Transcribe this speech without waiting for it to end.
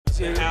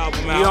shit.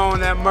 Album We out. on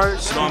that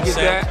merch. You know what I'm get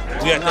saying?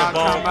 that. We at that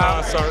bomb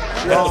concert.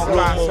 We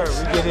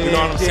get it You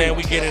know what I'm saying?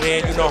 We get it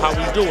in. You know how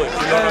we do it. You know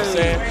what I'm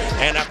saying?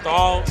 And after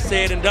all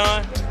said and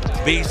done,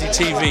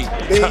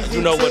 bzTV.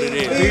 You know what it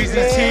is.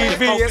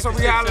 bzTV. That's what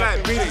we holler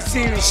at.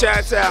 bzTV.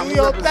 Shout out. We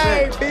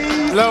represent.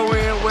 Low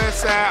end,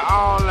 west side,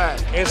 all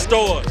that. In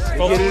stores.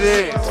 Get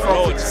it in.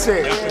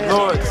 456.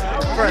 Lords.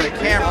 For the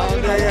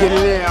camera. Get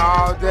it in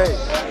all day.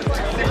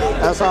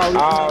 That's all.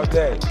 All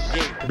day.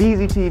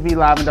 bzTV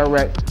live and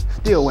direct.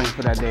 Still waiting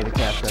for that day to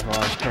catch us. All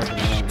this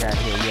president ain't got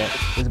here yet.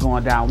 It's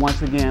going down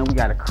once again. We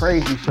got a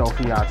crazy show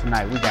for y'all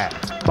tonight. We got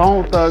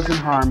Bone Thugs and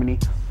Harmony,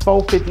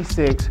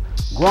 456,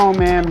 Grown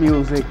Man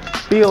Music,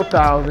 Bill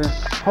 1000,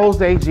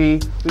 Jose G.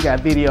 We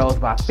got videos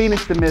by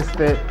Phoenix the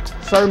Misfit,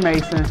 Sir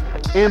Mason,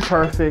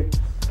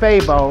 Imperfect,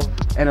 Fabo,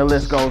 and the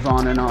list goes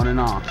on and on and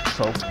on.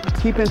 So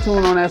keep in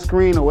tune on that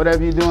screen or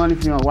whatever you're doing.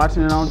 If you're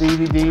watching it on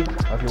DVD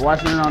or if you're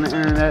watching it on the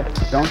internet,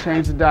 don't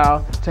change the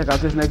dial. Check out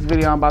this next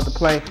video I'm about to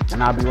play,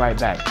 and I'll be right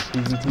back.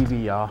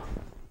 bzTV, y'all.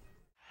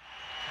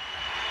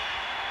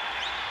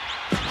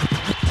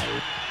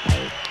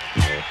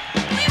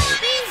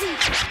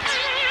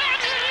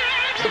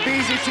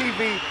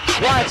 bzTV,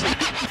 watch it.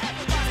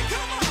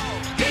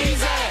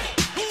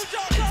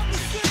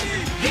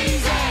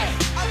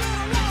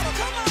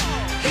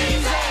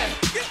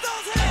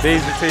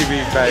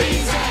 bzTV,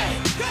 baby.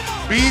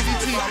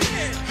 bzTV.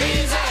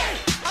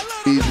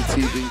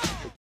 bzTV.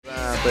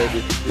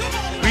 Baby.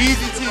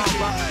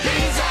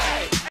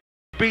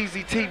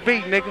 bzTV,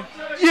 nigga.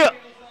 Yeah.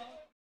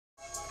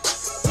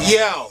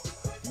 Yo,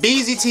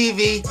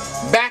 bzTV,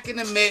 back in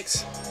the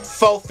mix,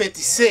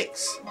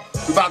 456.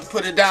 We about to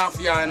put it down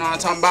for y'all, you know what I'm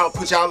talking about?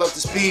 Put y'all up to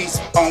speed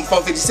on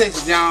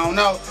 456. If y'all don't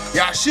know,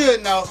 y'all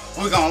should know.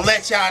 We're gonna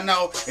let y'all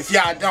know if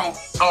y'all don't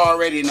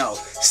already know.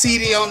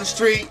 CD on the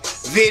street,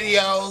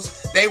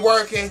 videos, they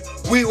working,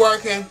 we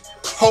working.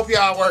 Hope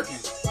y'all working.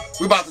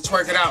 We about to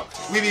twerk it out.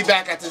 We be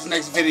back at this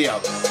next video.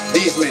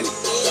 These minutes.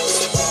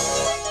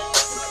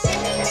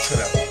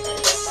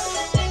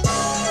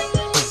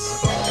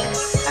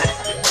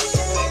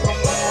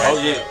 Oh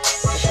yeah.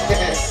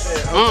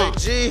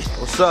 G.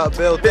 What's up,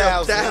 Bill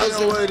 1000? You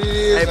know what it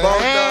is, Hey, man.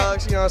 Bone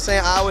Thugs, you know what I'm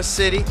saying? Iowa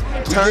City.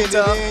 Turned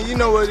up. You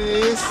know what it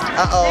is.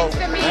 Uh-oh.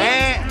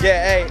 Yeah,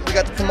 hey, we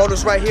got the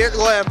promoters right here.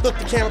 Go ahead and flip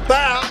the camera.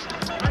 Bow.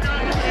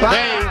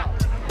 Bang.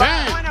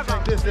 Bang.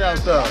 Check this out,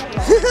 though.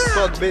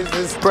 Fuck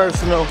business,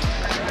 personal.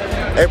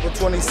 April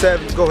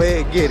 27th, go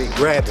ahead and get it.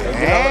 Grab it. You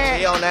know,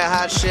 we on that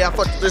hot shit. I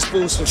fucked with this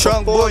fool for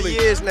Trunk 4 Bully.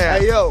 years now.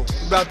 Hey, yo,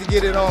 we about to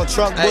get it on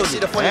Trunk Hey, Bully. see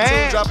the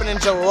 42 dropping in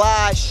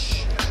July. Shh.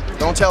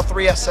 Don't tell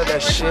 3 I said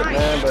that shit,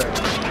 man. But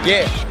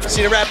yeah,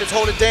 see the Rapids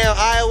hold it down.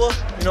 Iowa,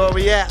 you know where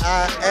we at?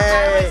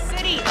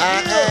 City. bzTV.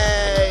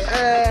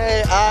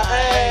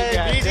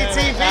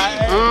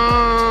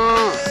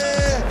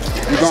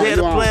 Just Here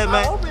to play,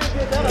 man.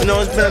 You know,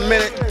 it's been a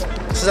minute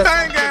since I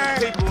Bang, talked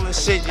to people and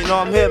shit. You know,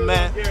 I'm here,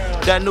 man.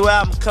 That new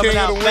album coming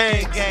out,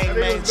 Bang Gang,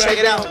 man. Check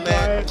it out,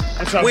 man.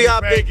 We are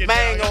Big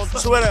Bang on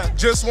Twitter.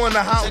 Just won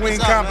the Hot Wing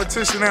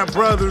competition at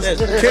Brothers.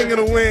 King of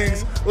the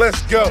Wings.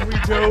 Let's go. We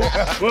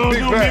don't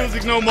do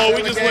music no more.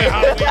 We just went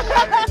hot.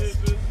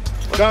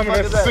 Diamond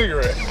has a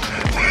cigarette.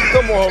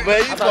 Come on,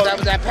 man. You That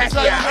was that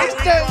Pacquiao. It's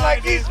just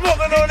like he's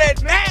smoking on that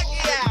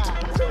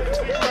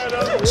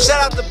Pacquiao.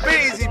 Shout out to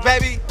Beezy,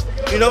 baby.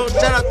 You know,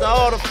 shout out to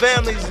all the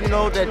families, you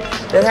know,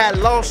 that had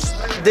lost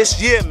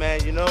this year,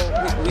 man. You know,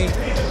 we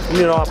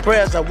you know, our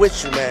prayers are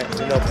with you, man.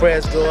 You know,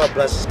 prayers go up,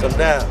 blessings come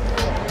down.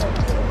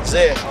 That's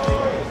it.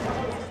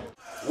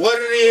 What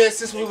it is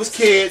since we was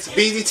kids,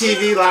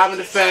 bzTV, live in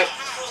effect,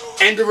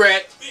 and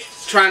direct,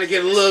 trying to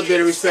get a little bit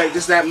of respect,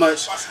 just that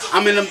much.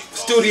 I'm in the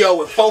studio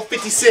with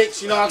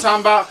 456, you know what I'm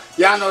talking about?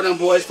 Y'all know them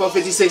boys,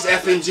 456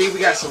 FMG. We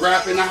got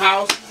Sarap in the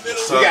house,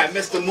 we got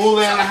Mr.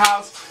 Moolah in the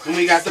house, and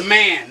we got the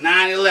man,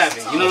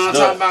 911. You know what I'm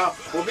talking about?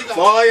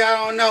 For all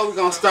y'all don't know, we're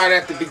going to start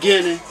at the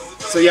beginning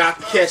so y'all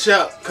can catch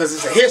up, because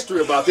it's a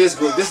history about this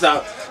group. This is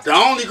the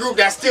only group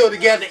that's still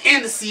together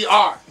in the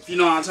CR, if you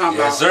know what I'm talking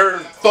about. Yes, sir.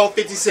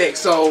 456.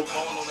 So,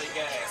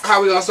 how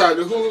we gonna start?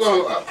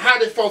 How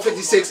did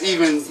 456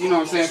 even, you know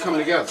what I'm saying, coming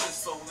together?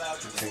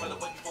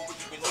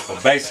 Well,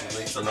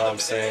 basically, you know what I'm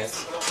saying?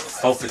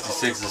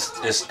 456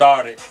 it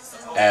started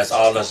as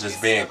all us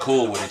just being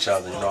cool with each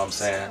other, you know what I'm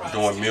saying?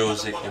 Doing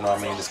music, you know what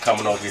I mean? Just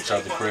coming over each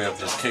other's crib,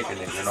 just kicking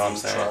it, you know what I'm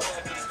saying?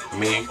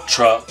 Me,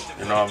 Truck,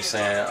 you know what I'm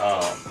saying?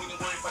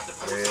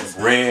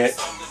 Red,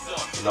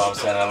 you know what I'm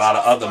saying? A lot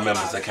of other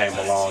members that came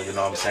along, you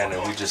know what I'm saying?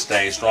 And we just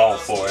stayed strong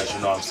for us, you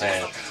know what I'm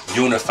saying?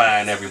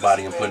 Unifying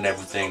everybody and putting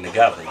everything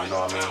together, you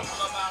know what I mean?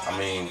 I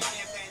mean,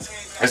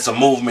 it's a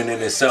movement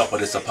in itself,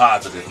 but it's a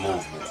positive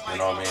movement, you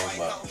know what I mean?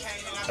 But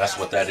that's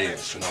what that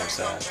is, you know what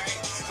I'm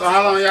saying? So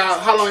how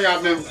long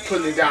y'all been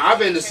putting it down? I've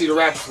been to see the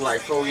Rapids for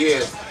like 4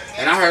 years,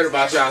 and I heard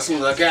about y'all as soon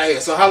as I got here.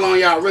 So how long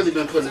y'all really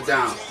been putting it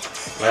down?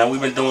 Man,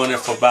 we've been doing it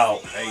for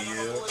about 8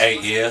 years.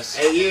 8 years.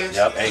 8 years?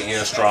 Yep, 8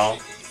 years strong.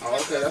 Oh,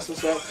 okay, that's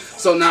what's up.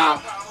 So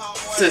now,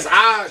 since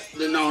I've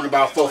known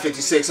about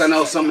 456, I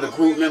know some of the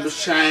group members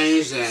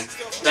changed and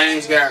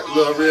things got a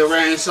little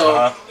rearranged.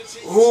 So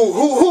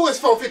who is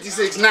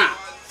 456 now?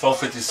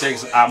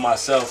 456, I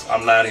myself,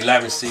 I'm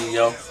 911 CEO,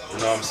 you know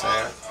what I'm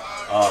saying?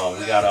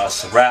 We got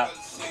Sarap,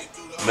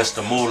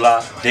 Mr.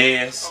 Moolah,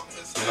 Dez,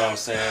 you know what I'm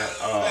saying?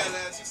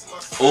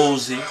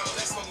 Uzi,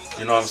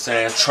 you know what I'm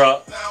saying?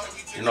 Truck,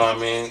 you know what I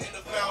mean?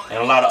 And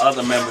a lot of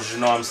other members, you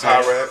know what I'm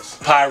saying?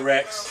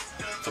 Pyrex.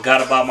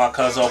 Forgot about my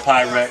cousin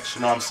Pyrex,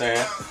 you know what I'm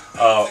saying?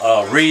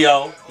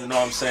 Rio, you know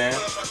what I'm saying?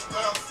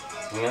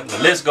 Yeah, the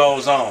list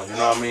goes on, you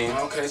know what I mean?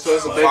 Okay, so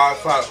it's a big...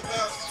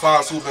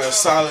 Fives who been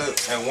solid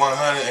and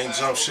 100, ain't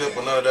jump ship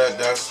or none of that.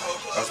 That's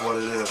what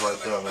it is right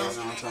there, man.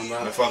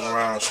 Been fucking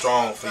around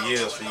strong for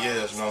years, you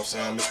know what I'm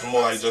saying? Mr.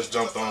 Moore, he just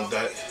jumped on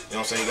that, you know what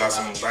I'm saying? He got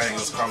some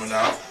bangers coming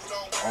out.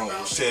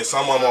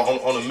 Some of them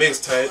on the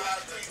mixtape,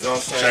 you know what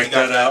I'm saying? Check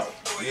that out.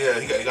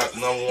 Yeah, he got the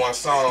 #1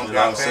 song, you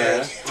know what I'm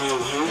saying?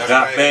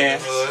 Got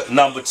Bands,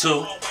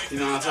 #2. You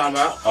know what I'm talking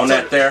about? On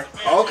that there.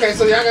 Okay,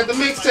 so y'all got the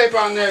mixtape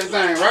on there and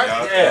everything, right?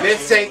 Yeah.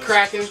 Mixtape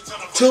cracking.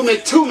 Two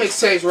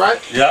mixtapes, right?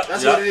 Yeah.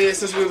 That's what it is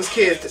since we was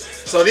kids.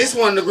 So this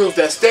one of the groups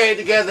that stayed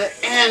together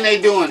and they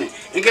doing it.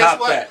 And guess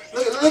what?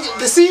 Look at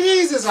the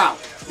CDs is out.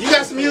 You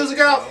got some music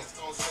out?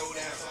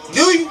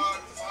 Do you?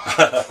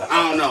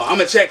 I don't know. I'm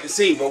gonna check and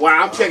see, but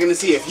while I'm checking to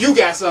see if you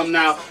got something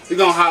now, we're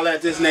gonna holler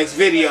at this next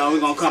video and we're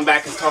gonna come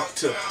back and talk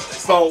to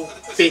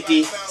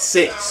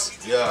 456.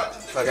 Yeah.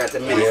 If I got the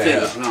many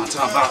figures, you know what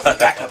I'm talking about?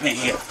 Back up in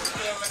here.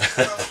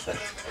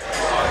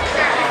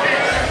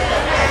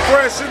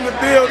 Fresh in the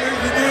building,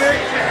 you dig?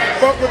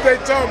 Fuck what they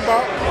talking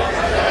about.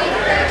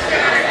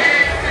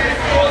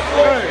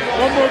 Hey,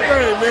 one more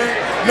thing, man.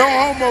 No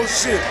homo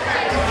shit.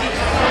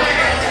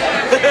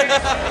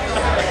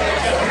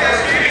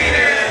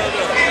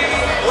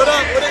 What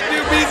up? What it do,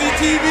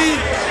 bzTV?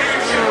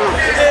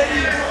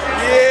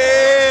 Yeah.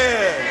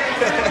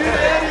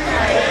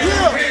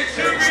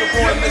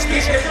 Support Mr.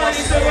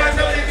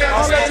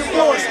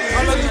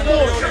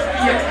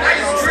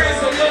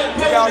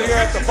 We out here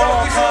at the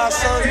ball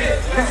concert. We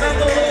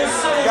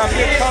got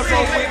Big Cuzzo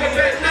with me.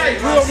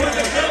 Real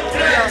niggas. We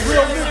got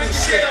real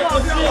niggas shit.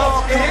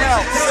 Y'all come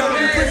out.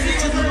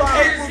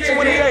 April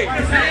 28th.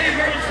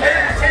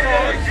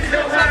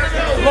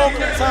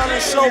 Local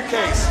talent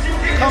showcase.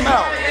 Come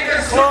out.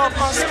 Club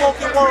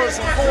Unspoken Words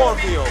in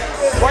Corville.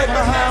 Right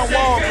behind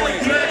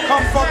Walgreens.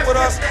 Come fuck with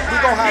us. We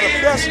gonna have the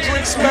best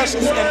drink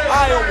specials in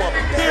Iowa.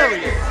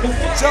 Period.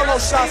 Jello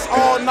shots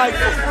all night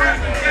for free.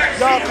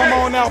 Y'all come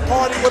on out,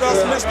 party with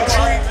us, Mr.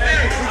 Tree.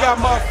 We got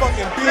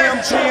motherfucking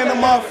BMG in the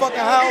motherfucking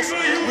house.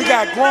 We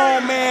got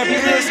grown man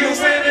business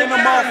in the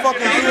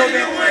motherfucking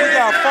building. We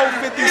got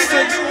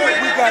 456.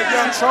 We got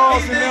Young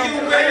Charles in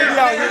them. We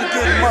out here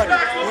getting money.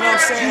 You know what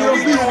I'm saying?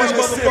 We doing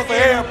this shit for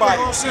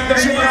everybody.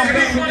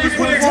 GMB,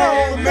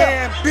 grown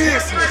man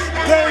business.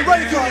 They ain't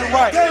ready for it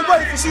right. They ain't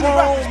ready for shit.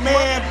 Grown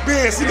man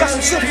business. We got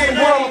some shit for the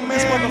world,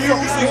 man.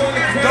 Music.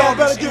 Y'all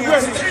better get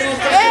ready.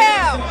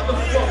 Yeah!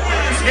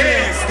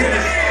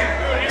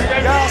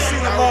 Y'all see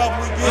the love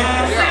we get.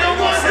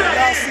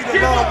 Y'all see the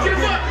love we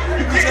get.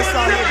 We just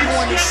out here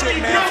doing this shit,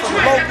 man, for the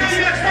locals. We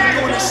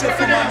doing this shit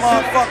for my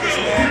motherfuckers,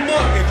 man.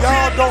 If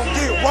y'all don't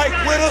get right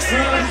with us, you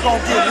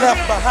gonna get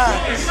left behind.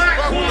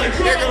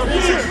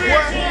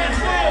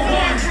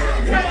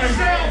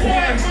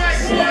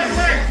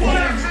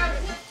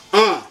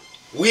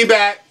 We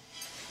back.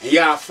 And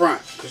y'all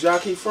front, cause y'all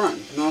keep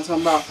fronting. You know what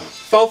I'm talking about?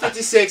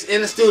 456 in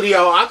the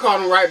studio. I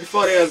called them right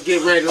before they was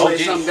getting ready to lay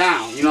something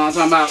down. You know what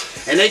I'm talking about?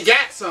 And they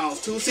got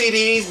songs, 2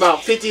 CDs,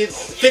 about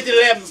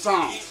 11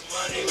 songs.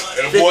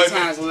 And a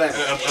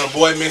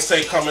boy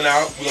mixtape coming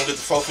out. We're gonna get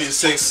the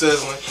 456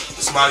 sizzling.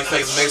 The Smiley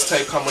Face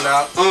mixtape coming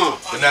out.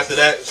 And after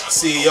that,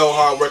 CEO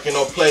Hard Working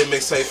No Play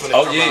mixtape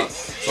finna come out.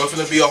 So it's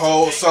gonna be a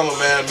whole summer,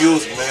 man.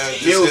 Music, man.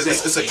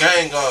 It's a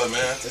gang up,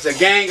 man. It's a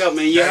gang up,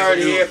 man. You heard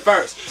it here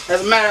first.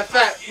 As a matter of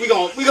fact, we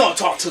gonna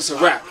talk to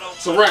Sarap.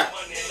 Sarap,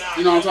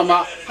 you know what I'm talking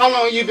about? How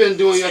long you been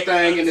doing your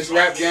thing in this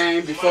rap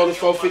game before the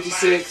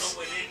 456?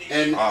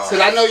 And cause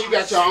I know you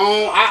got your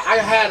own.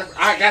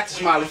 I got the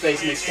Smiley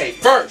Face mixtape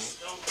first.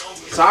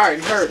 So I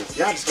already heard it.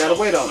 Y'all just gotta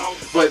wait on it.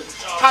 But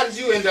how did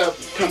you end up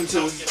coming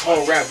to this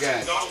whole rap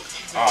game?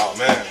 Oh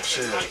man,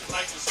 shit.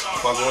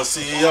 Fucking with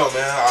CEO,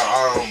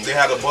 man. They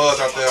had a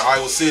buzz out there in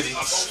Iowa City,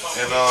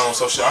 and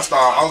so shit. I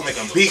was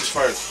making beats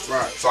first.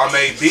 Right. So I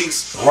made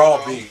beats, raw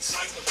beats,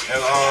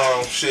 and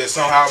shit.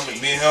 Somehow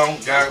me and him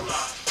got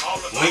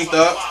linked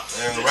up,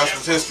 and the rest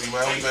was history,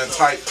 man. We've been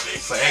tight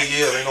for 8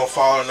 years. Ain't no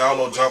falling out,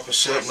 no jumping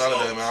shit, none of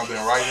that, man. I've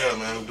been right here,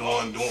 man. We've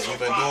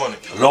been doing it.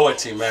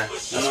 Loyalty, man.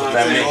 That's what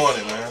that means. Doing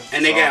it, man.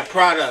 And they got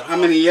product. How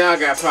many of y'all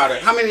got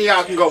product? How many of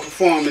y'all can go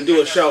perform and do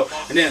a show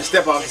and then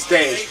step off the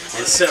stage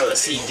and sell a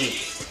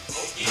CD?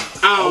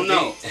 I don't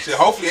know. Shit,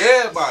 hopefully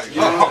everybody.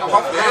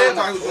 Hopefully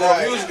everybody who's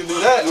doing music can do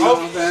that. You know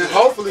what I'm saying?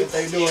 Hopefully. If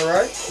they doing it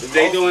right. If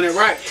they doing it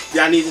right.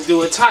 Y'all need to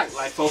do it tight,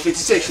 like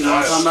 456, you know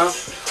what I'm talking about?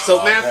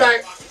 So, matter of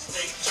fact,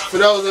 for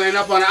those who ain't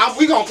up on it,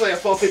 we gonna play a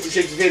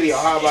 456 video.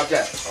 How about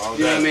that?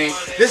 You know what I mean?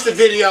 This is the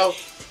video,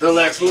 the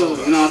Lex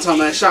Luger, you know what I'm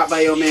talking about? Shot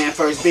by your man,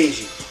 First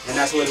BZ. And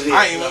that's what it is.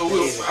 I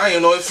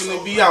ain't know it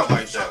finna be out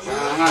like that,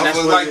 man.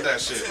 That's like it. that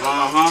shit.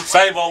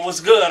 Sabo, what's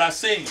good? I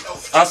see you.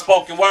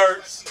 Unspoken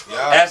words.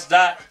 Yeah. S.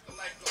 Dot.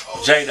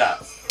 J.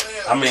 Dot.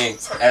 I mean,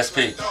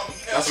 SP.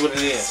 That's what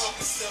it is.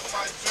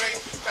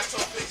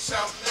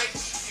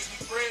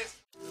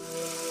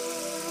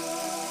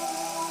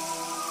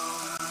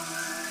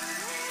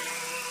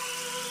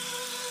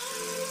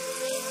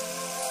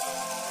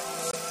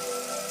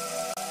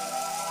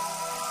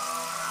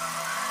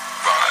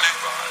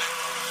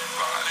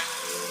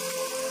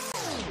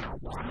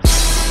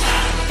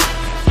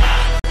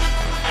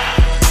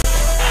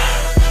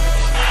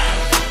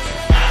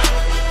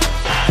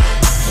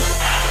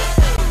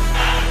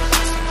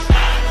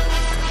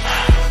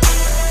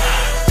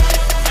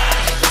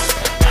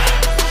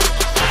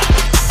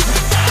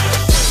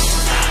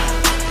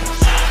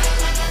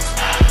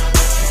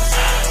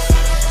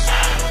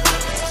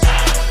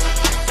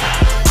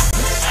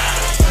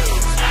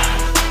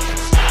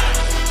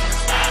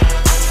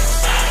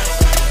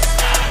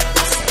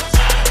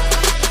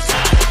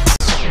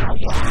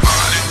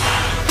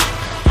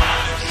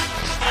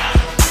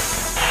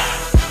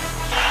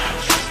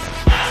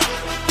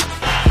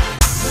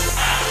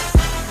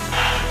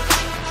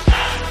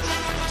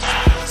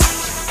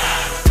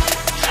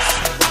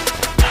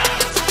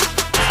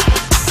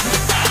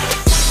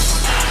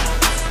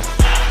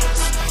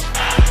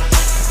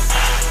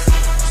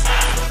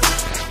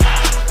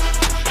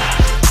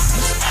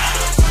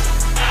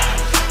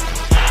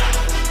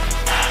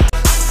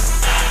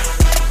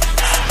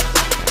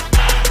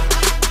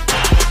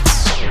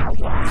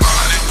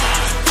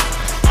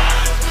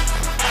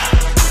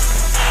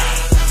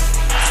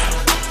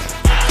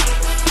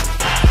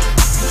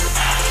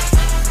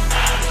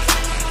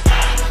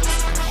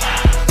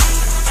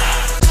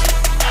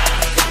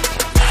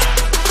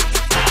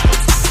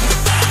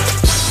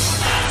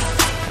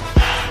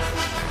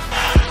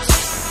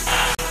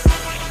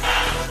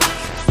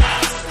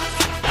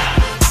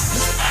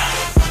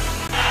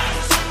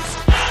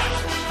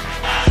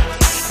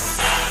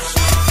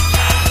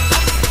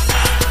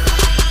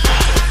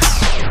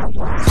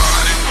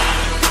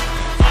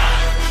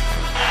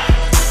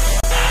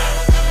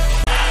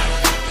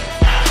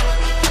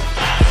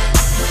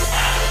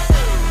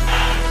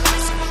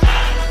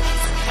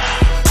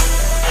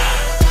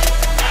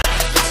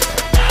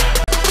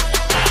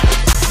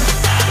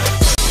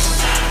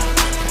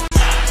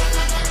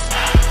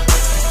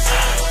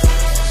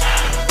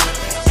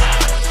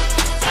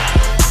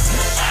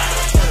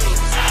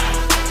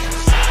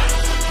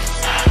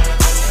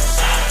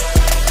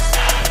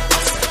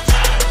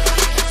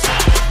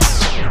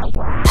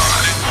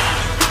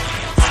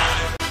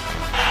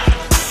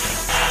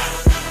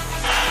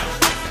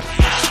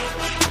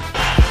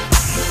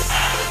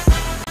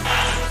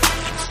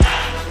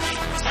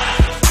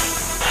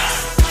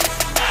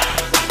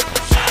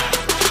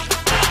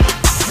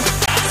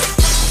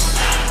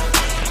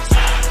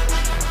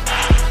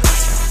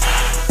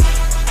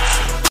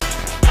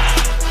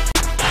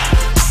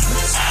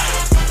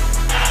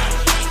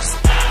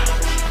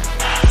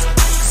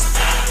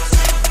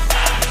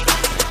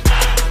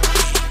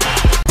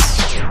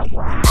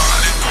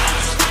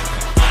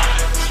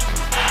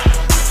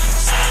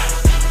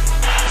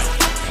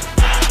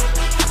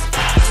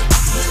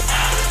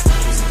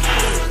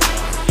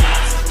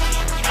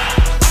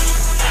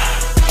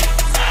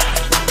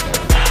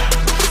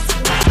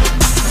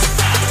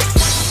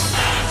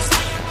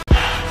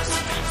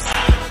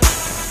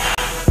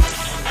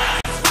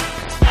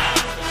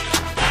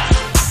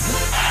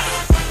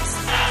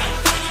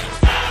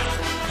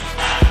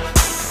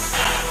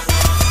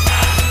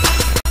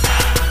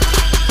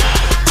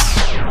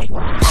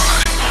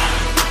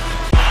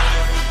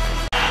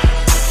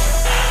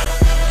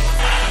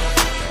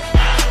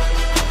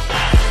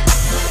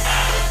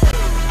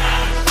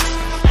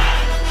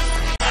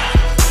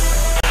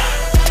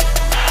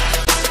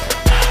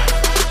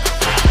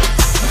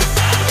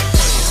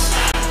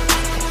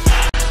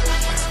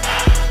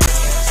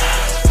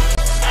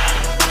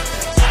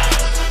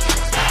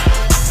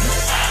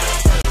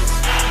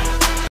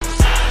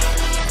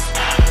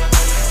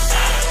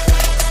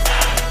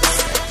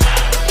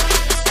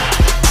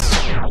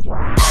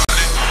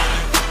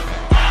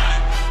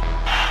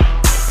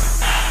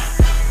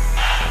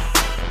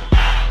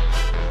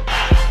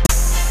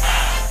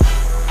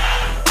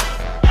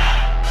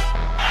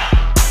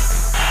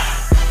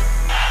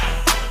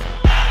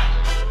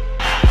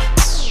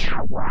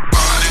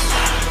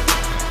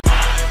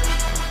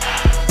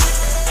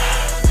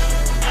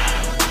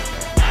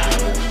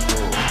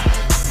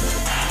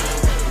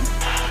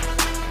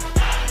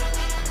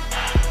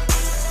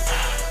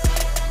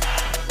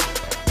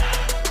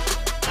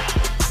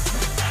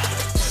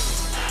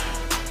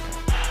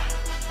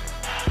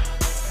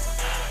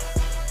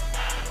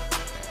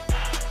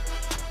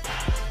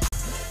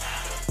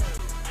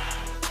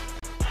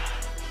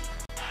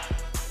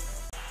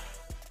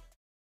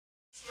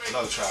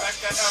 Another track.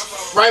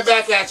 Right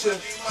back at you.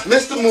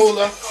 Mr.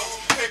 Moolah,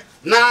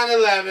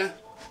 9/11,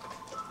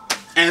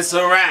 and it's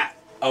a wrap.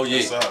 Oh, yeah.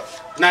 Yes, sir.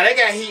 Now, they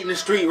got heat in the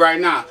street right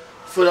now.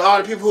 for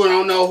all the people who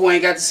don't know, who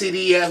ain't got the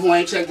CD yet, who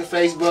ain't checked the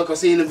Facebook or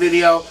seen the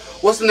video,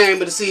 what's the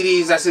name of the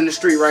CDs that's in the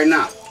street right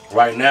now?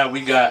 Right now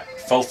we got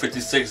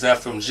 456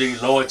 FMG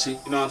Loyalty.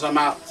 You know what I'm talking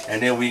about?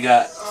 And then we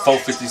got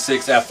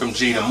 456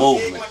 FMG The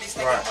Movement.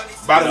 Right.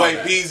 By the way,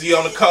 BZ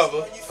on the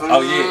cover.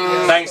 Oh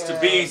yeah. Thanks to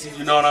BZ,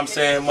 you know what I'm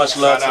saying? Much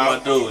love to my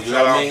dude. You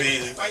know what I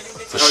mean?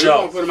 For sure.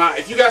 Gonna put them out.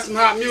 If you got some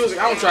hot music,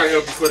 I'm gonna try to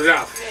help you put it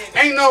out.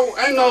 Ain't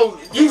no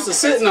use of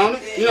sitting on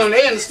it. You know,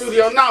 they in the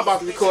studio now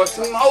about to record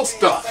some old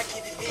stuff.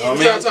 What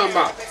y'all talking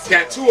about?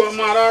 Got 2 of them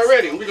out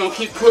already, and we're gonna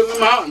keep putting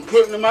them out and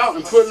putting them out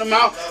and putting them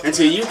out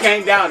until you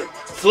can't doubt it.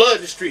 Flood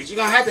the streets. You're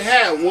gonna have to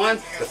have one,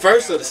 the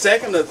first or the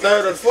second or the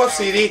third or the fourth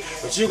CD,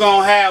 but you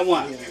gonna have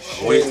one.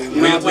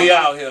 We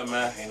out here,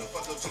 man.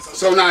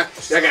 So now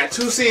y'all got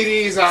 2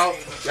 CDs out.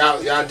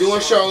 Y'all doing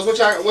shows. What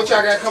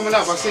y'all got coming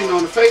up? I seen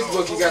on the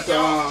Facebook you got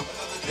the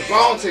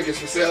Bone tickets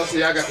for sale. So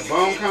y'all got the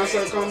Bone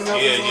concert coming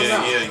up.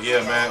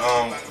 Yeah, man.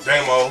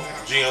 Damo,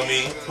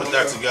 GME, put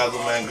that together,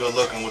 man. Good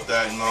looking with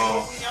that,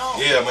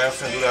 yeah, man.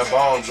 Finna do that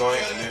Bone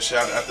joint, and then shit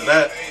after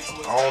that.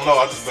 I don't know.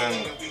 I just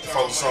been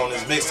focused on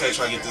this mixtape,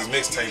 trying to get this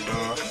mixtape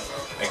done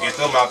and get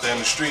them out there in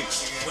the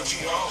streets.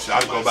 Shit,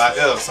 I go back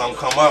there. If something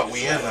come up,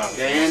 we in there.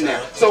 They in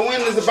there. So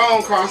when is the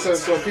Bone concert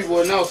so people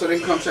will know so they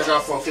can come check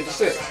out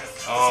 456?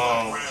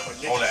 On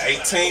the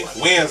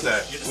 18th,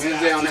 Wednesday.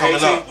 Wednesday on the coming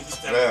 18th? Up.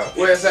 Yeah.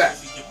 Where's that?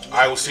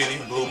 Iowa City,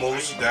 Blue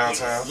Moose,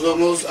 downtown. Blue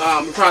Moose,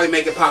 we'll probably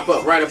make it pop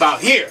up right about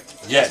here.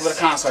 Yes. That's where the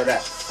concert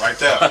at. Right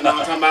there. You know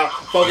what I'm talking about?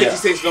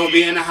 456 gonna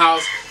be in the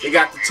house. They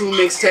got the 2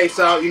 mixtapes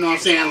out, you know what I'm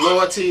saying?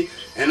 Loyalty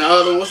and the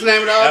other one. What's the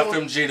name of the other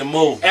one? FMG The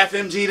Movement.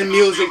 FMG The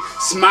Music.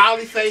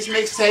 Smiley Face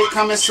mixtape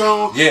coming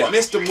soon. Yeah.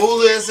 Mr.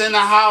 Moolah is in the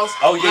house.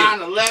 Oh, yeah.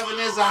 911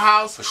 is the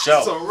house. For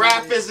sure. So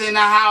Rap is in the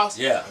house.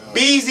 Yeah.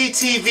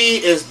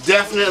 bzTV is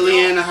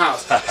definitely in the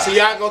house. So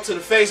y'all go to the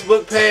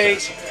Facebook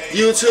page,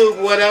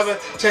 YouTube, whatever.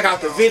 Check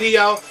out the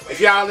video. If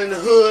y'all in the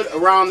hood,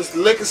 around the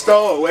liquor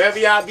store, or wherever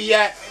y'all be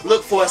at,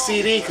 look for a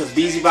CD, because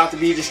BZ about to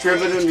be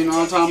distributing, you know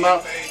what I'm talking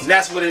about? And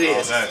that's what it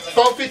is.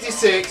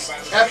 456,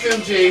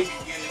 FMG,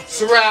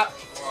 Sirap,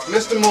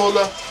 Mr.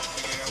 Moolah,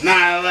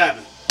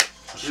 911.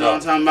 You know what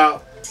I'm talking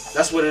about?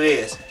 That's what it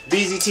is.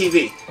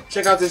 bzTV.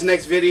 Check out this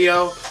next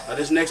video, or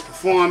this next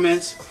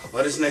performance,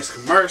 or this next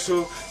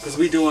commercial, because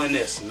we doing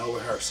this. No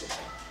rehearsal.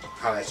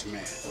 Holla at your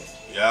man.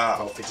 Yeah.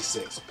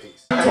 456.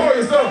 Peace.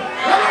 What's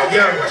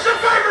your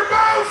favorite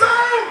Bone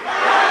song?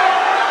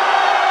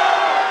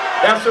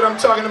 That's what I'm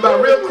talking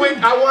about. Real quick,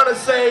 I want to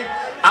say,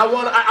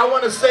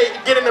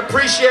 get an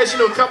appreciation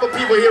to a couple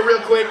people here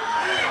real quick.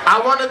 I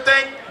want to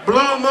thank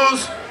Blue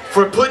Moose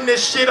for putting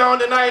this shit on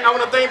tonight. I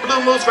want to thank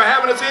Blue Moose for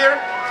having us here.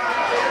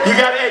 You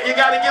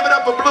gotta give it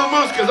up for Blue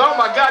Moose, because oh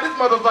my God, this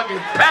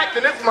motherfucker's packed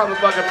in this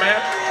motherfucker,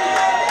 man.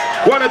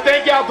 Want to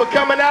thank y'all for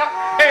coming out.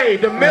 Hey,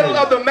 the middle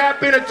of the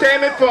map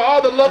entertainment for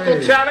all the local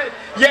talent.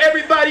 Yeah,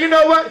 everybody, you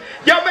know what?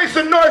 Y'all make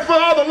some noise for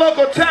all the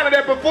local talent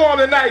that perform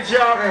tonight,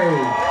 y'all.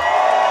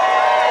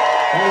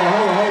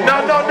 No.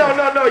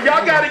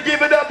 Y'all gotta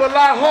give it up a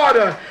lot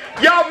harder.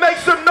 Y'all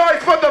make some noise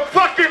for the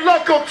fucking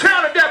local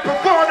talent that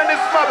performed in this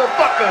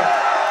motherfucker.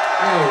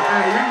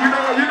 Hey,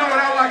 you know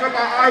what I like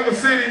about Iowa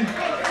City?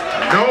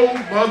 No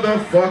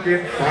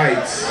motherfucking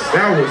fights.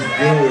 That was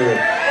good.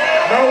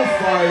 No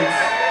fights.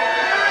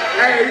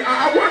 Hey,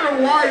 I wonder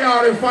why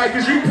y'all didn't fight,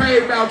 because you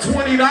paid about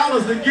 $20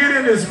 to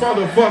get in this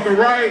motherfucker,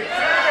 right?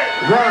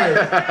 Right.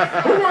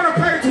 Who wanna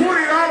pay $20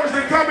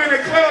 to come in the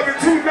club and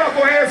 2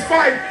 knuckleheads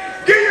fight?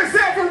 Give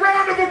yourself a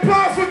round of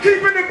applause for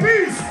keeping the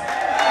peace.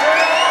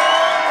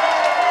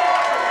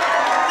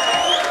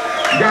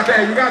 You got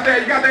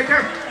that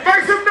camera.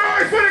 Make some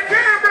noise for the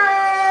camera!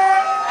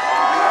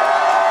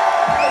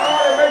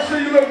 Alright, make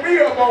sure you look me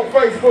up on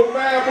Facebook,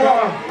 man.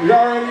 You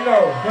already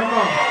know. Come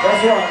on.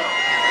 That's right.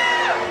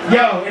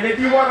 Yo, and if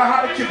you want to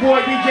holler at your boy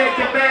DJ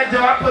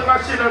Commando, I put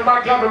my shit on my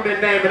government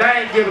name, and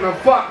I ain't giving a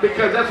fuck,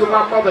 because that's what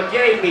my mother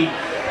gave me.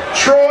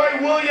 Troy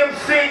Williams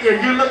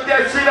Sr., you look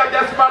that shit up,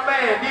 that's my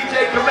man.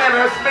 DJ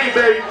Commando, that's me,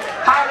 baby.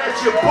 Holler at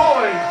your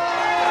boy.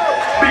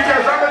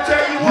 Because I'm going to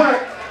tell you what,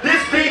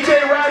 this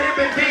DJ right here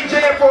been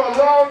DJing for a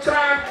long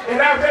time, and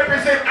I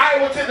represent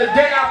Iowa to the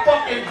day I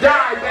fucking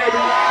die,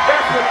 baby.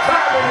 That's what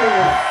time it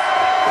is.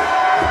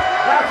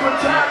 That's what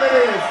time it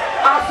is.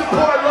 I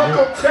support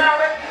local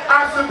talent.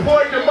 I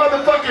support the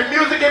motherfucking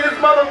music in this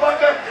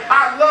motherfucker.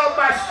 I love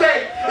my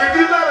state. If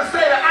you know the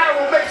state of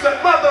Iowa, make some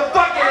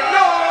motherfucking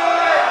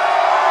noise.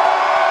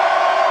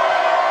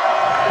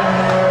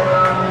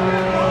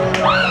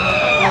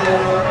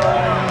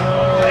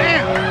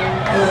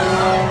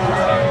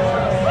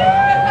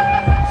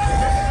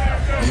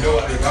 You know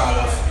what they call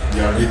us? The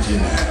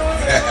original.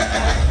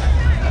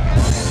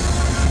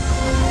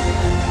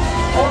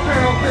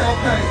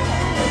 Okay.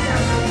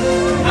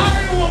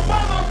 Iowa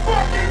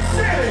motherfucking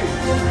city.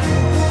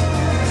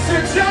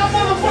 Since y'all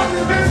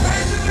motherfuckers been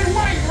patient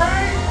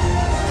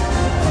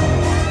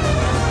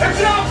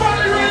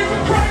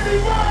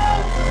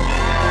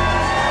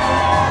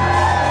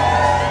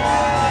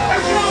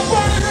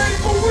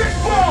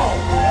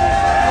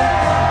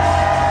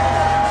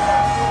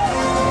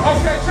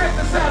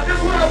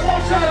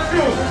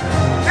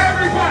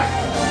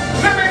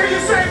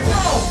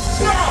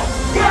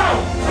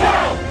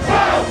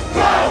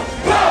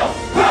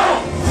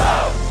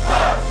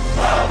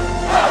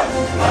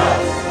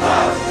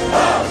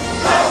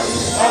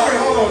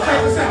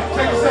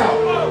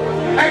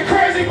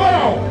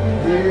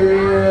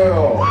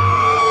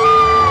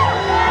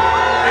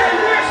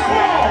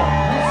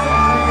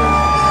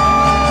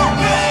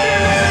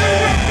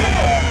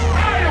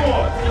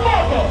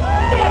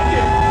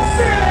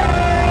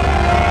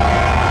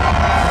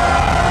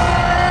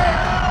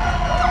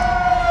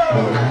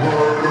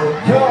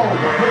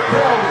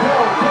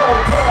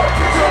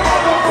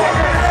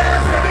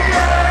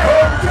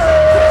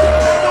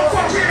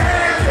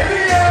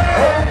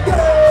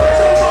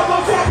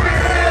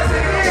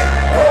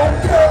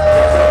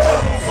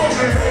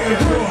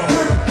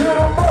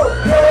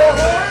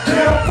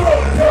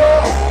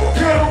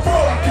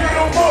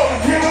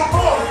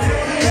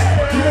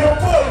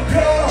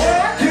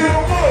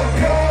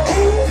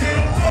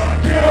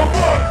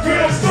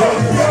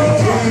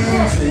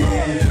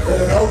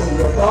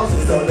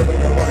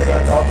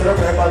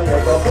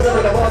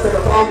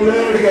I'm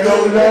blood, they got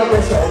no love,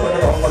 let's go. When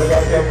I'm on the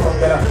goddamn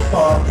pump that I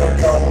pump and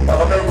go. I'm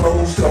on the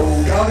road slow,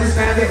 y'all be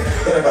standing,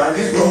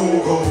 everybody's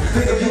roll.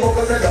 Think if you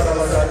woke up that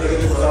other side, nigga,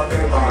 you was up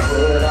in my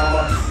hood. I'm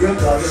a real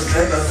thug, this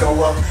nigga, so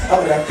I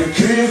would have to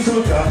kill you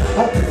to die.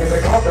 I'm picking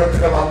the copper,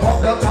 picking my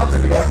pump up top,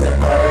 till you got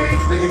that brain.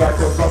 Nigga got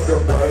to fuck the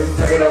brain,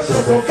 take it up so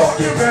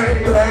fucking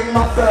rain. It ain't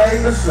my thing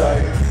to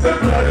say, the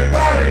bloody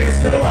bodies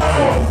to my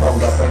home.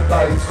 Hold up and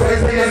fight,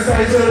 crazy and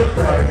say to the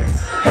brain.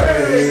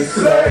 Hey,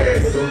 slave,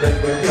 so let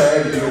me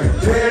tell you,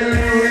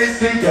 it's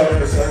the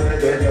other side of the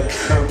day.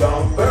 I'm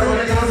gone, but when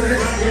it comes to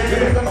this,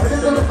 I'm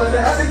just gonna play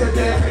the happy good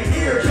day.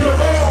 Here, to the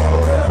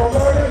ball,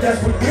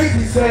 that's what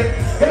Easy say.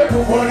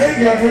 Everyone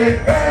in your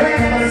head,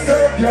 and I'm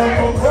serve y'all,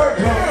 I'm work,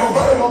 I'm get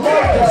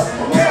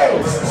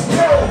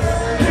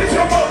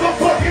your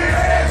motherfucking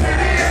ass in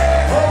the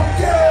air.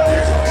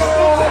 Get your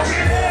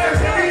motherfucking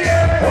ass in the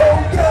air.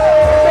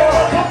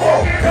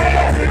 Motherfucking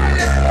ass in the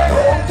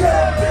air. Get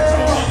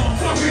your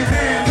motherfucking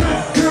hands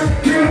up.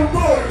 Get 'em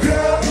up,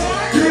 yeah.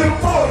 Get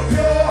 'em up,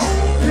 yeah.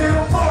 Get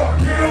 'em up,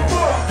 get 'em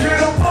up,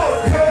 get 'em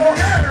up, yeah.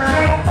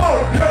 Get 'em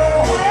up,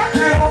 yeah.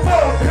 Get 'em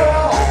up,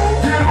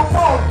 yeah. Get 'em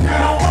up,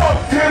 get 'em up,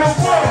 get 'em up.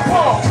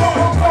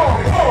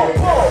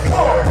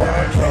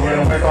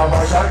 Make all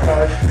my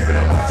shotgun, even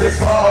if I take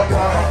small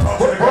gun.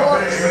 What boy?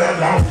 Leave it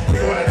alone. We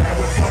wanna die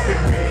with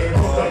fucking me.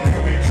 Hold up,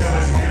 nigga, we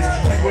killers kids.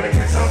 Like wanna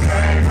get some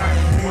pain, right?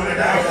 We wanna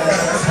die with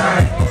that's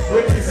time.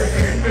 What things they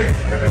can't make?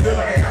 If it feel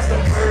like I got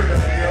some murder,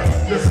 yeah.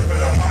 Listen to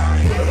the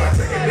mind. What if I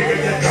take a nigga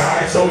that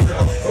died? Soldier.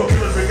 So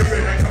killers make a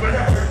friend that come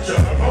and hurt you.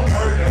 I'm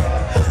murder.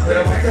 Let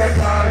them make that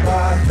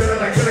bye-bye.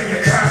 Feeling like killing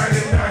your kind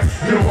at night.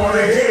 You don't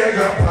wanna hear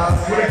that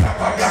pop. When they pop,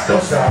 I got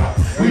no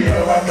stop. We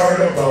know I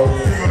murder mode.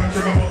 We gonna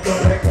trigger both the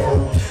let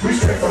go. We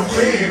straight from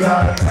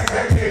Cleveland, like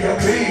that nigga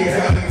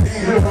bleeding.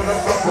 You don't wanna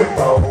fuck with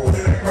Bo.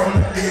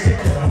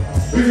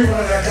 We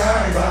wanna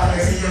die by,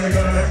 he gonna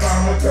go to the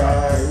farm and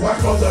die. Watch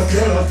both the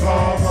killers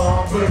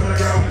fall, put him in the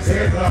ground with his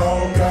head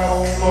long,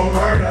 down. Go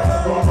murder,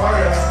 go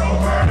murder, go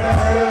murder, go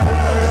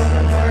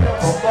murder,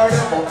 go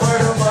murder, go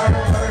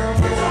murder.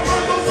 Get your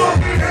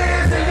motherfucking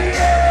hands in the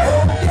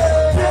air.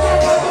 Get your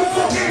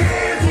motherfucking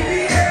hands in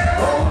the air.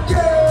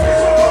 Get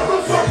your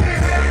motherfucking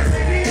hands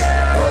in the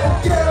air.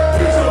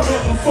 Get your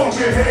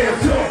motherfucking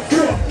hands up.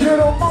 Get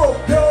 'em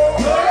up, yo.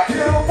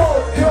 Get 'em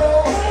up, yo.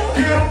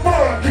 Get 'em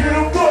up, get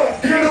 'em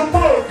up, get 'em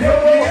up, yo.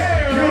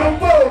 Get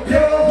 'em up,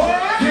 yo.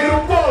 Get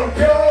 'em up,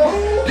 yo.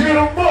 Get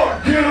 'em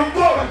up, get 'em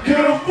up, get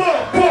 'em up.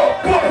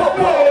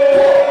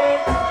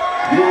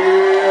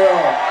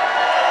 Yeah.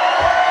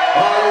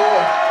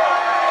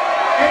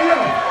 Hey, yo.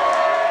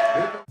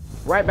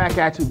 Right back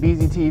at you,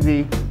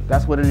 bzTV.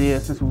 That's what it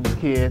is since we was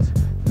kids.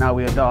 Now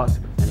we adults.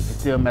 And if you're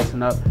still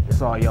messing up,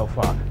 it's all your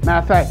fault. Matter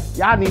of fact,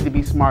 y'all need to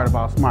be smart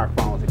about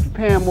smartphones. If you're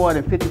paying more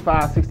than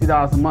 $55,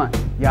 $60 a month,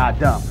 y'all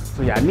dumb.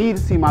 So y'all need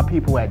to see my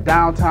people at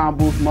Downtown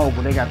Boost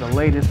Mobile. They got the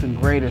latest and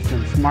greatest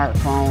in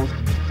smartphones,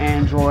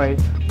 Android,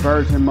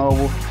 Virgin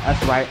Mobile.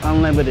 That's right,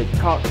 unlimited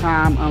talk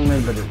time,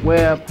 unlimited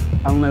web,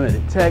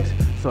 unlimited text.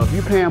 So if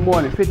you're paying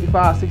more than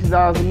 $55,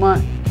 $60 a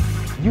month,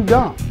 you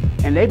dumb.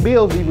 And their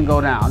bills even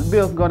go down. The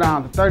bills go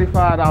down to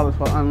 $35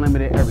 for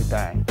unlimited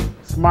everything.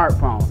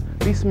 Smartphones.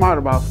 Be smart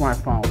about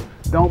smartphones.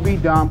 Don't be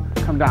dumb.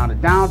 Come down to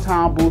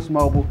Downtown Boost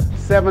Mobile,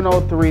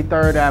 703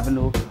 3rd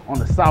Avenue on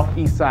the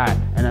southeast side.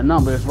 And the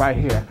number is right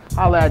here.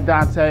 Holla at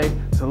Dante,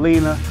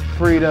 Selena,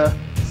 Frida,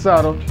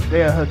 Subtle.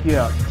 They'll hook you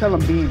up. Tell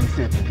them Beezy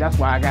sent you. That's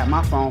why I got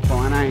my phone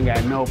and I ain't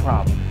got no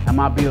problem. And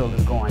my bill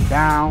is going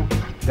down,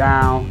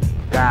 down,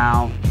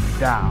 down,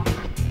 down.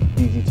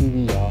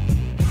 bzTV, y'all.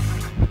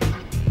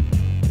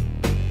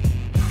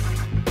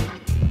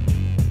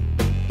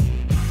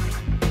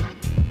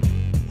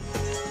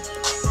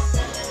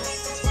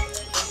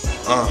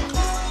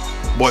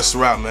 Boys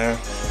rap, man.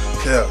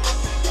 Yeah.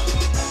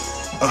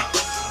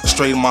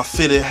 Straight in my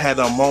fitted, had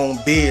them on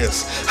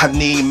biz. I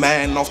need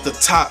man off the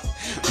top,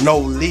 no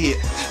lid.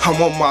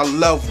 I'm on my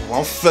level,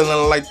 I'm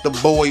feeling like the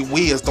boy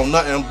Wiz. Don't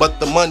nothing but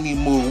the money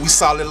move, we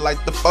solid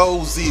like the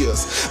foes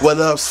is. What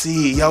up,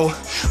 CEO?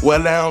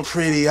 Well, I'm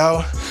pretty,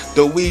 yo.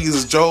 The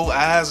Weez Joe,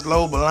 eyes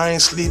low, but I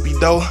ain't sleepy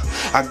though.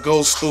 I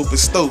go stupid,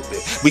 stupid.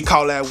 We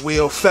call that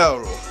Will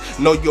Ferrell.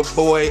 Know your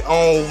boy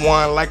on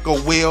one like a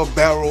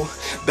wheelbarrow.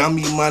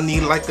 Dummy money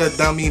like a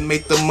dummy,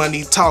 make the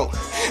money talk.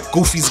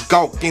 Goofy's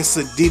gawk and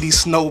Sadiddy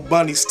Snow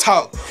Bunnies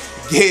talk.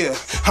 Yeah,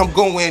 I'm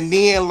going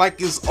in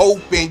like it's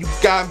open. You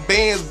got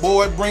bands,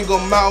 boy, bring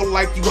them out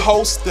like you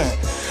hosting.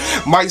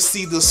 Might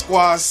see the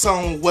squad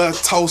somewhere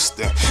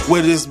toasting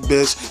with this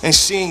bitch, and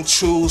she ain't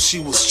choose, she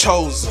was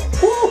chosen.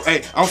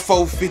 Hey, I'm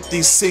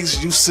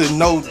 456, you should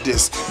know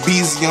this.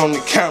 BZ on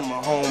the camera,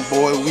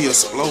 homeboy, we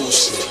explode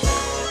shit.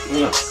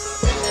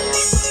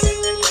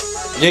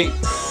 Yeet.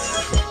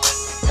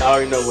 I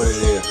already know what it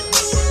is.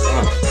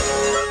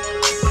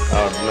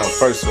 No,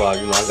 first of all,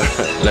 you know, I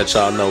gotta let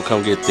y'all know,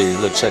 come get these.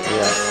 Look, check it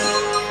out.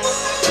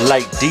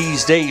 Like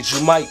these days,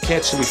 you might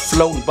catch me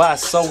floating by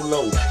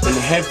solo in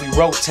heavy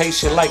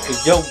rotation like a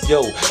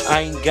yo-yo.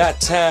 I ain't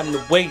got time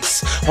to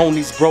waste on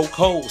these broke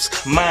hoes.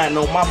 Mine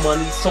on my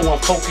money, so I'm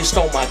focused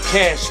on my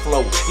cash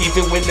flow.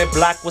 Even when the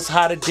block was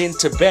hotter than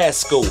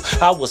Tabasco,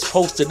 I was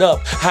posted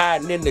up,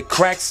 hiding in the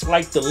cracks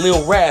like the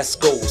Lil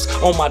Rascals.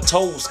 On my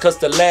toes, cause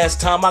the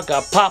last time I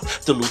got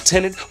popped, the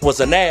lieutenant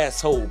was an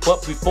asshole.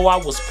 But before I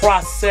was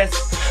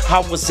processed, I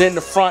was in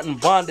the front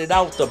and bonded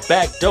out the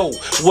back door.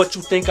 What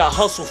you think I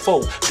hustle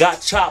for?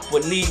 Got chopped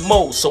but need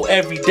more, so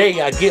every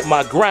day I get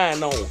my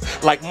grind on.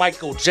 Like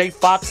Michael J.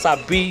 Fox,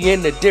 I be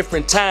in a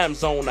different time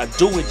zone. I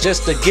do it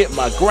just to get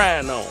my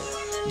grind on.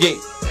 Yeah,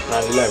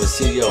 9/11,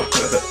 CEO.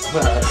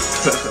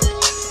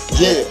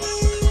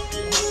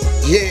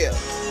 Yeah.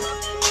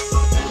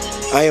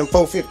 I am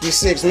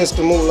 456,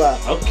 Mr. Moolah.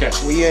 Okay.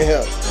 We in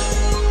here.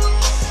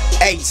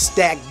 8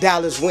 stack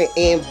dollars with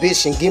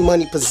ambition, get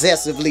money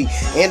possessively,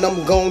 and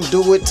I'm gonna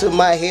do it till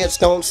my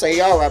headstone say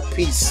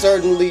R.I.P.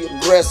 certainly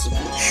aggressively.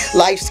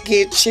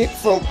 Light-skinned chick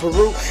from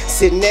Peru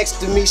sit next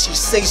to me, she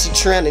say she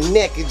tryna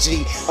neck a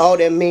G. All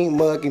that mean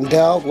mugging,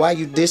 dog, why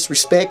you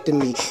disrespecting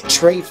me?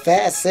 Trade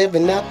fast,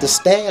 7 out the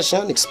stash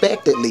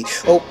unexpectedly.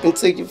 Open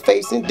to your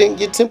face and then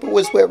your temple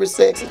is where it's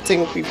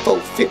exiting. We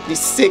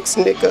 456,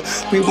 nigga,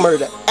 we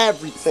murder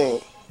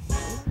everything.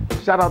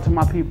 Shout out to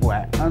my people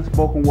at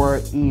Unspoken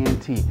Word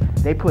ENT.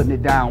 They putting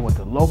it down with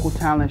the local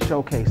talent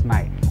showcase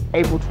night,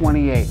 April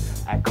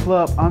 28th at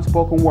Club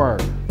Unspoken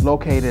Word,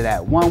 located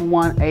at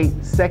 118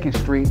 2nd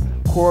Street,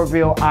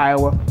 Coralville,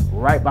 Iowa,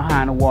 right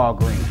behind the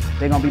Walgreens.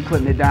 They're gonna be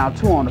putting it down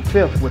too on the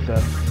 5th with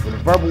the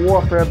verbal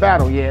warfare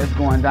battle. Yeah, it's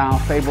going down.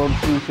 Fable of the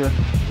Future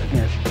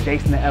against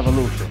Jason the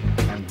Evolution.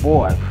 And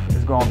boy,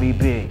 it's gonna be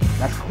big.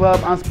 That's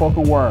Club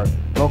Unspoken Word,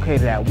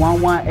 located at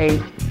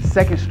 118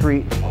 2nd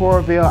Street,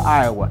 Coralville,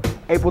 Iowa.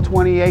 April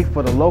 28th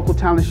for the local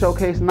talent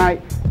showcase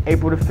night,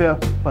 April the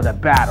 5th for the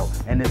battle,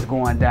 and it's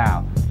going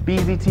down.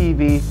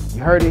 bzTV,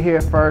 you heard it here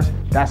first,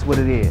 that's what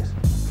it is.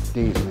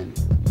 Steveman.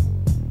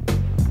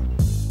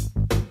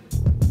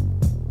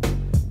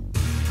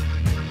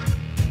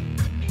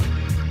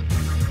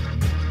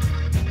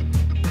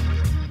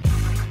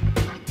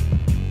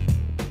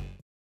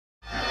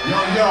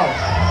 Yo,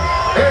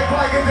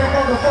 everybody get their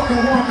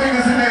motherfucking warm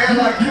fingers in the air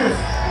like this.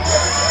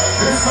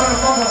 This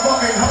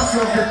motherfucking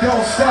hustle, you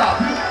don't stop.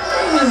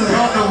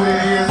 Y'all know what it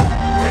is.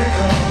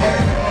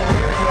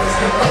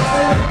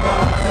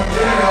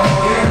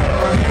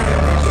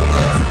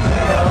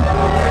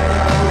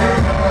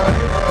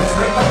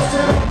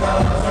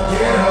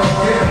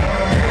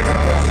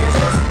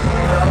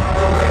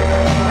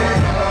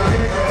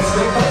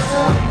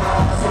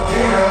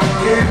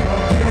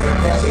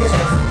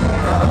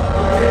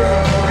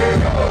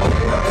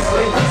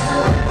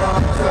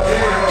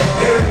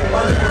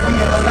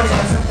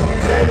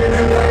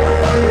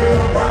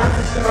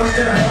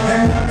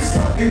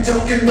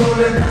 Joking,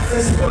 rolling,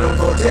 nonsense, but I'm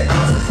 40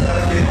 ounces.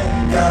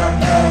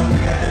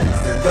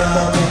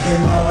 Down,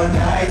 making all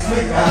nights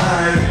with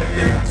I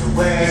to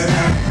wear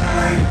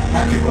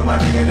I keep with my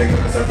nigga, nigga,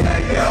 cause I'm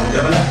like, yo,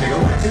 double up, nigga,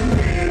 what you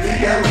need?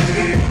 Yeah, we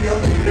need it, yo,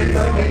 do it,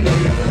 fuck me,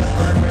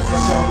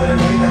 show me the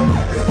nigga,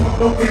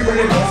 don't be with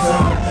it,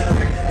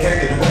 can't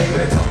get away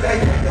with it, talk that,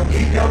 don't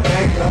keep your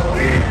bank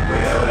going.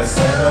 Well, a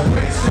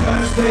celebration,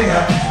 understand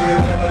how you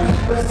feel,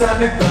 but it's time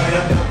to grind,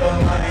 I'm double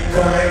money,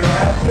 grind,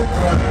 after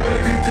grind,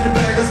 creep to the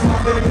bag, that's my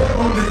baby, put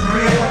on the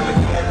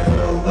grill.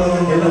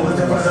 You know what's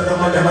the price of the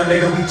money, my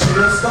nigga, we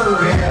chill, slow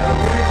it.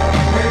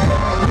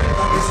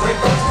 It's like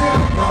us to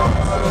the ball,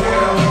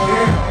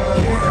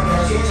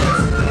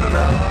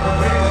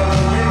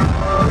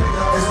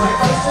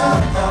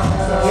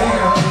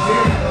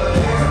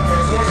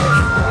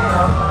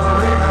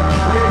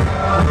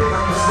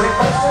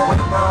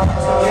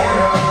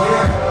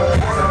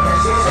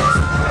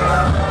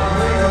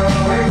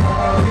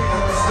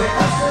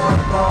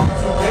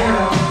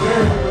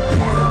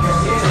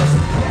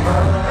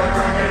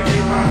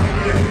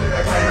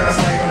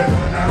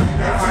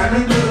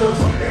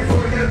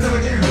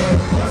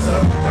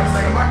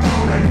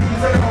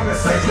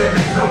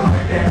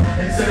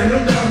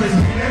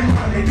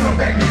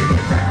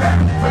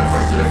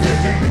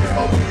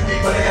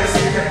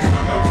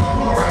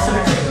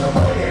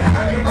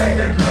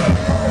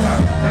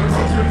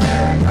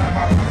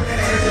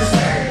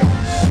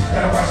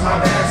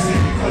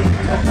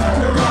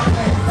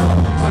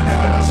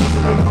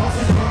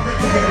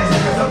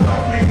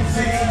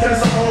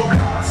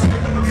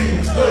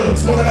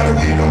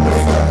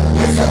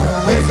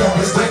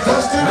 it's like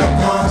us to the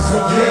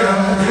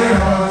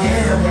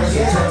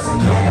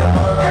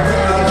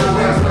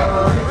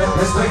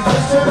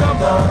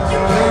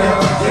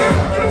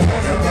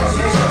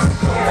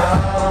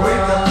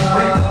Let's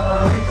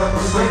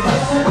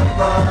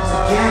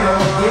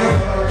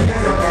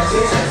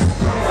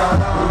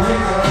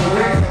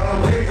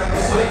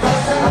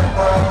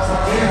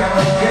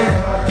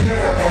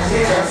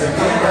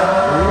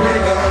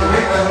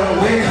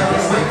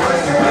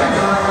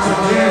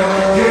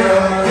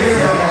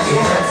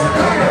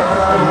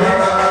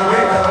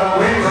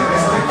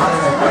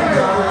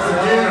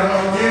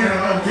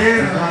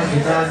She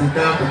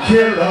down for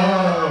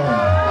killer.